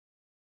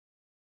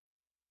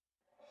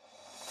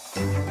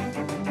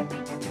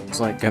It's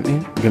like, give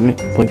me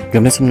some,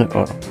 give me some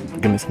Nutella.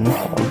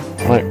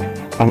 Like,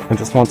 I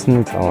just want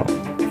some Nutella.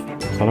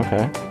 Is that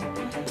okay?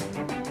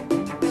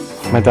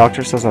 My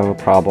doctor says I have a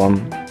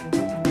problem.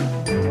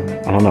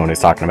 I don't know what he's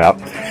talking about.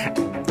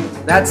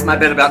 That's my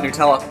bit about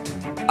Nutella.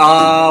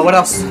 What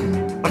else?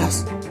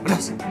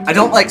 I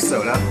don't like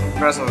soda.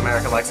 The rest of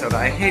America likes soda.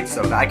 I hate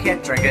soda. I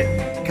can't drink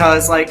it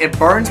because, like, it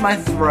burns my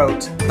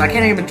throat. I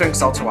can't even drink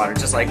seltzer water.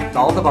 Just, like,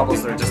 all the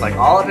bubbles, they're just, like,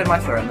 all up in my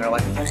throat, and they're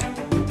like, I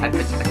don't like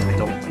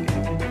it.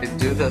 I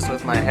do this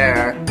with my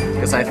hair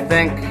because I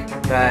think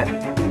that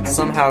it's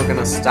somehow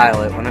gonna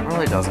style it when it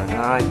really doesn't.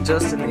 And I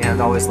just, in the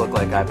end, always look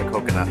like I have a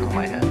coconut on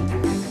my head.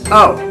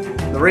 Oh,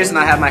 the reason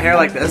I have my hair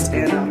like this,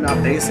 and I'm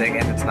not basic,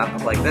 and it's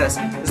not like this,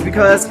 is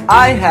because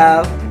I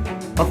have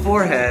a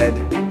forehead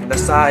the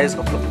size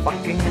of the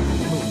fucking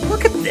moon.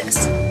 Look at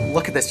this.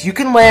 Look at this. You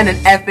can land an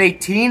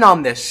F-18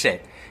 on this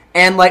shit.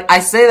 And, like, I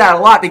say that a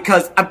lot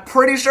because I'm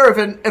pretty sure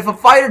if a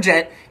fighter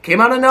jet came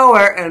out of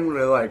nowhere and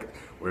we're like,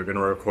 we're gonna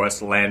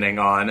request landing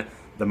on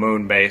the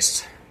moon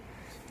base,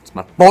 it's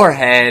my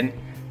forehead.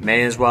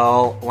 May as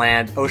well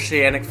land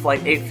Oceanic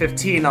Flight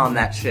 815 on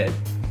that shit.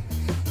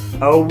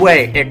 Oh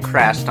wait, it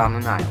crashed on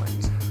an island.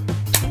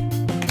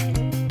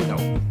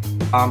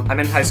 I'm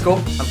in high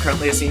school. I'm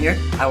currently a senior.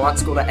 I want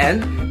school to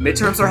end.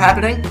 Midterms are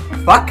happening.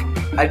 Fuck.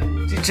 I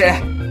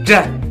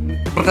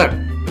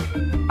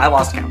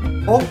lost count.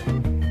 Oh.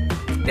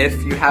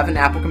 If you have an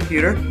Apple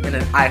computer and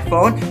an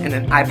iPhone and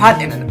an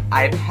iPod and an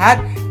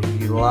iPad,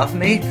 if you love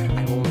me,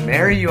 I will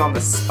marry you on the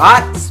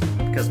spot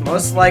because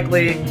most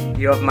likely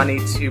you have money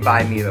to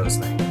buy me those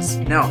things.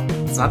 No,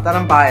 it's not that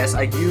I'm biased.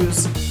 I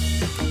use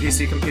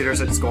PC computers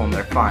at school and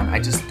they're fine. I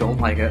just don't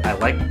like it. I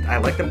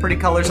like the pretty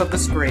colors of the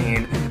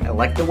screen. I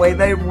like the way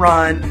they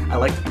run. I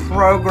like the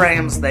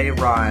programs they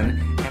run.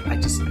 And I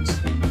just like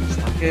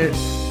it.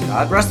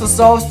 God rest the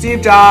soul of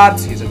Steve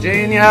Jobs. He's a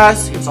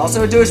genius. He was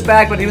also a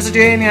douchebag, but he was a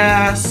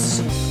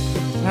genius.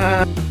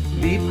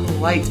 Be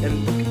polite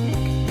and look at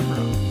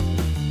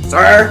me.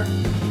 Sir!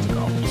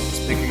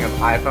 Speaking of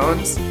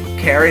iPhones,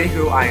 Carrie,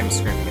 who I am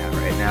screaming at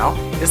right now,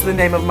 is the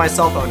name of my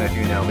cell phone if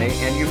you know me,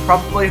 and you've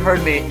probably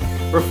heard me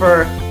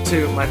refer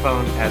to my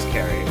phone as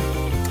Carrie.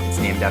 It's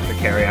named after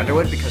Carrie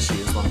Underwood because she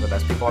is one of the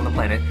best people on the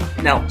planet.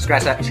 No,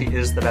 scratch that, she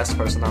is the best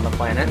person on the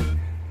planet.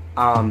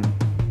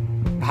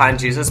 Behind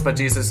Jesus, but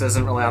Jesus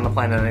isn't really on the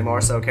planet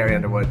anymore, so Carrie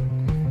Underwood.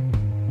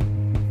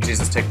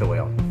 Jesus, take the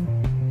wheel.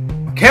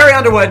 Carrie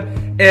Underwood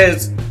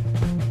is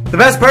the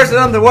best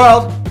person in the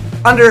world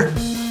under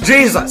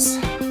Jesus.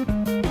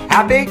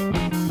 Happy?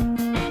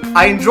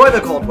 I enjoy the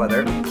cold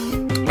weather.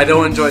 I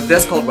don't enjoy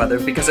this cold weather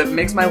because it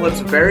makes my lips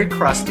very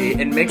crusty,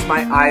 it makes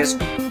my eyes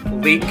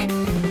leak,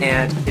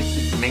 and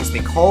it makes me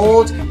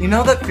cold. You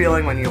know that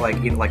feeling when you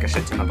like eat like a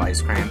shit ton of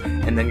ice cream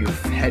and then your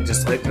head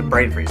just like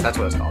brain freeze, that's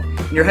what it's called.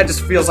 And your head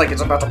just feels like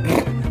it's about to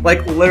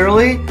like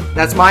literally,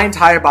 that's my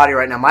entire body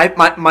right now.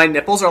 My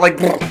nipples are like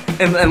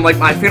and like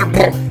my feet are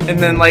and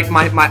then like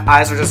my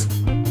eyes are just,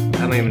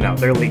 I don't even know,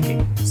 they're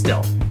leaking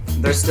still.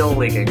 They're still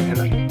leaking, and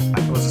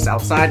I was just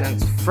outside and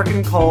it's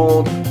freaking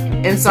cold.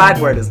 Inside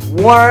where it is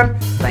warm.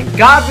 Thank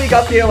God we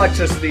got the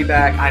electricity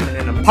back. I'm in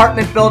an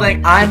apartment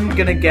building. I'm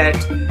gonna get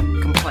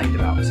complained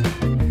about.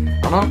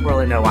 I don't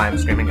really know why I'm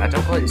screaming. I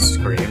don't really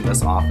scream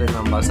this often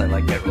unless I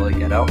like get really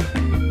ghetto.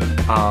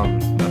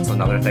 That's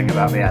another thing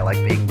about me. I like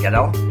being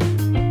ghetto.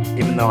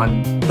 Even though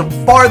I'm the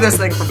farthest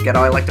thing from ghetto,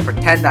 I like to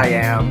pretend I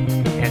am.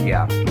 And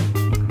yeah.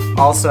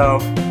 Also,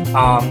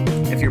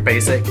 if you're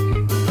basic,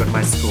 you go to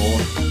my school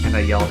and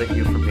I yelled at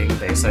you for being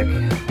basic.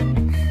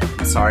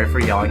 Sorry for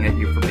yelling at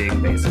you for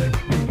being basic.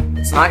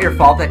 It's not your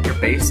fault that you're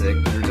basic.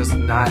 You're just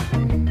not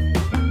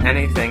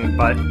anything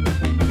but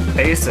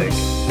basic.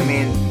 I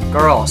mean,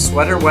 girl,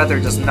 sweater weather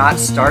does not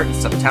start in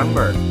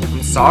September.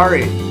 I'm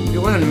sorry. If you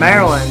live in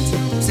Maryland,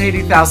 it's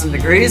 80,000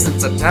 degrees in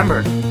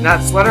September,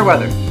 not sweater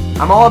weather.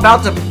 I'm all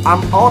about the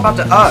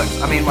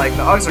Uggs. I mean, like,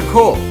 the Uggs are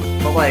cool,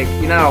 but like,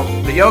 you know,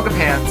 the yoga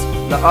pants,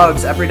 the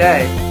Uggs every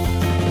day.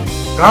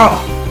 Girl,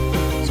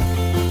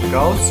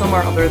 go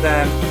somewhere other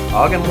than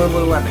Ugg and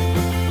Lululemon.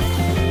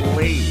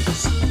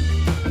 Please.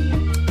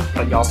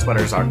 But y'all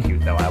sweaters are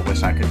cute though. I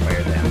wish I could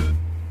wear them.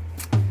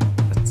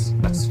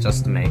 That's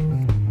just me.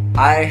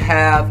 I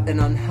have an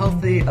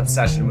unhealthy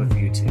obsession with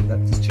YouTube.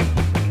 That's changed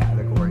the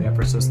category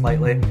ever so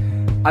slightly.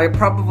 I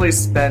probably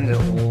spend at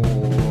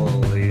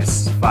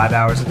least 5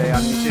 hours a day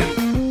on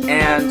YouTube.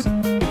 And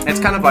it's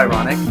kind of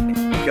ironic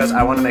because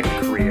I want to make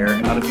a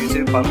career out of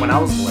YouTube, but when I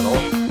was little,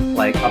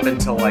 like up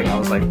until like I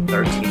was like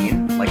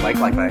 13,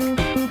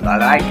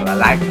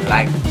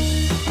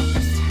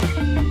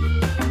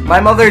 my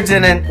mother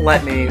didn't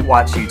let me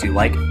watch YouTube,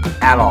 like,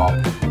 at all.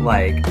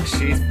 Like,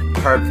 she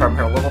heard from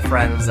her little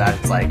friends that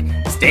it's, like,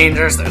 it's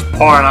dangerous, there's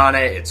porn on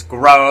it, it's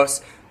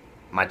gross.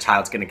 My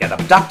child's gonna get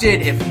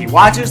abducted if he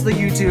watches the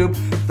YouTube.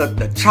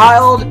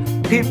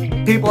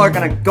 People are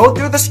gonna go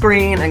through the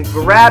screen and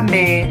grab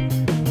me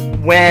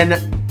when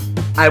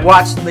I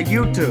watch the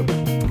YouTube.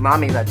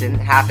 Mommy, that didn't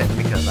happen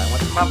because I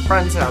went to my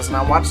friend's house and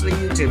I watched the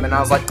YouTube and I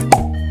was like,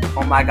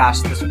 Oh my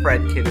gosh, this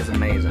Fred kid is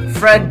amazing.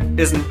 Fred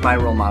isn't my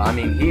role model. I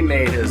mean, he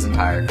made his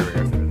entire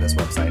career through this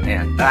website,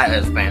 and that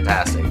is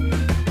fantastic.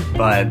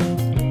 But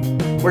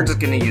we're just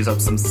gonna use up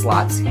some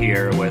slots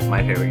here with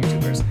my favorite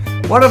YouTubers.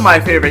 One of my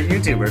favorite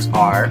YouTubers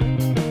are...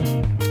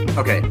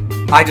 Okay,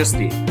 I Just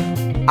Eat.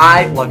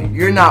 I love you.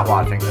 You're not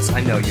watching this.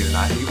 I know you're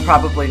not. You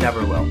probably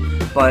never will.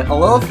 But a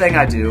little thing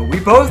I do, we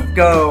both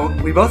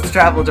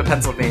travel to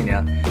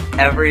Pennsylvania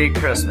every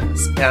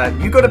Christmas.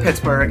 You go to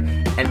Pittsburgh,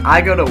 and I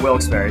go to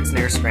Wilkes-Barre. It's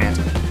near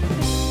Scranton.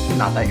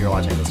 Not that you're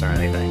watching this or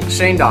anything.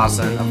 Shane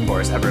Dawson, of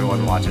course,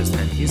 everyone watches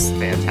him. He's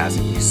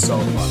fantastic. He's so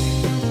funny.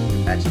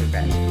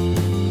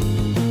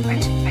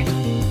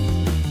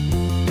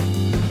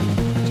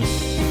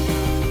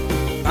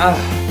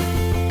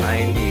 I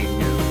need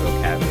new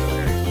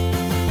vocabulary.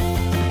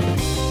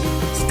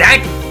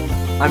 Stank!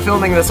 I'm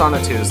filming this on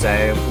a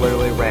Tuesday.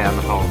 Literally ran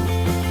home.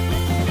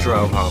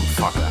 Drove home.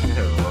 Fuck that. I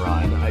didn't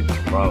run. I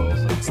drove.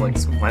 It's like,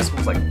 my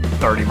school's like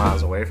 30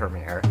 miles away from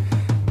here.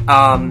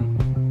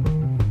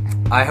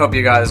 I hope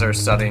you guys are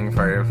studying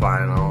for your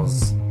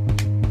finals.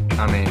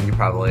 I mean, you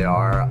probably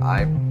are.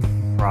 I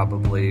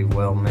probably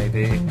will,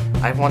 maybe.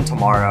 I have one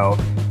tomorrow.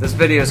 This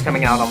video is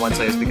coming out on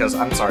Wednesdays because,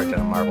 I'm sorry,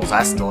 Jenna Marbles,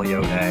 I still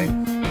yo day.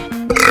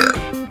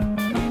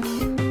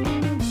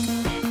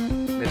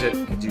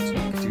 Midget, could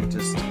you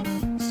just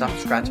stop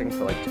scratching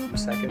for like 2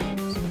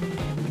 seconds,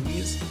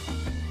 please?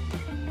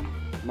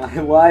 My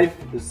life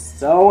is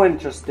so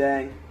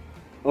interesting.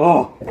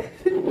 Oh,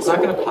 it's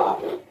not gonna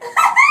pop.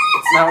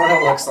 It's not what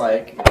it looks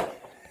like.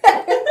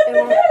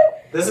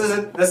 This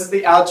is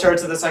the outro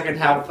to the second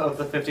half of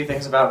the 50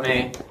 Things About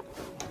Me.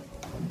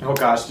 Oh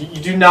gosh,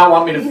 you do not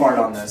want me to fart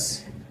on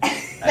this.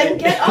 Then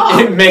get off.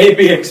 It may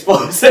be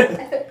explosive.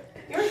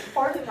 You're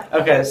farting like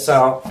Okay,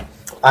 so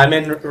I'm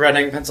in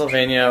Reading,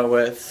 Pennsylvania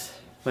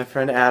with my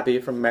friend Abby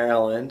from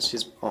Maryland.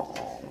 She's,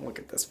 oh, look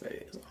at this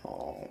face.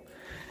 Oh.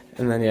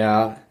 And then,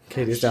 yeah,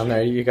 Katie's down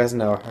there. You guys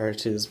know her.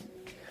 She's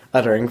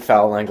uttering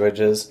foul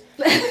languages.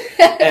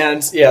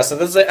 And, yeah, so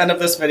this is the end of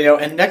this video.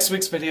 And next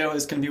week's video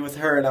is going to be with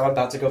her, and I'm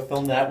about to go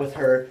film that with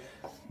her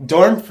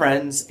dorm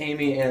friends,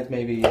 Amy and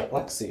maybe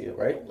Lexi,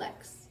 right?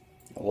 Lex.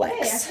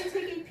 Lex. Hey, I can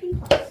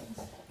take AP classes.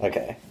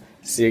 Okay.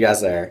 See you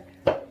guys there.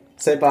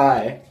 Say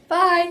bye.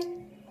 Bye.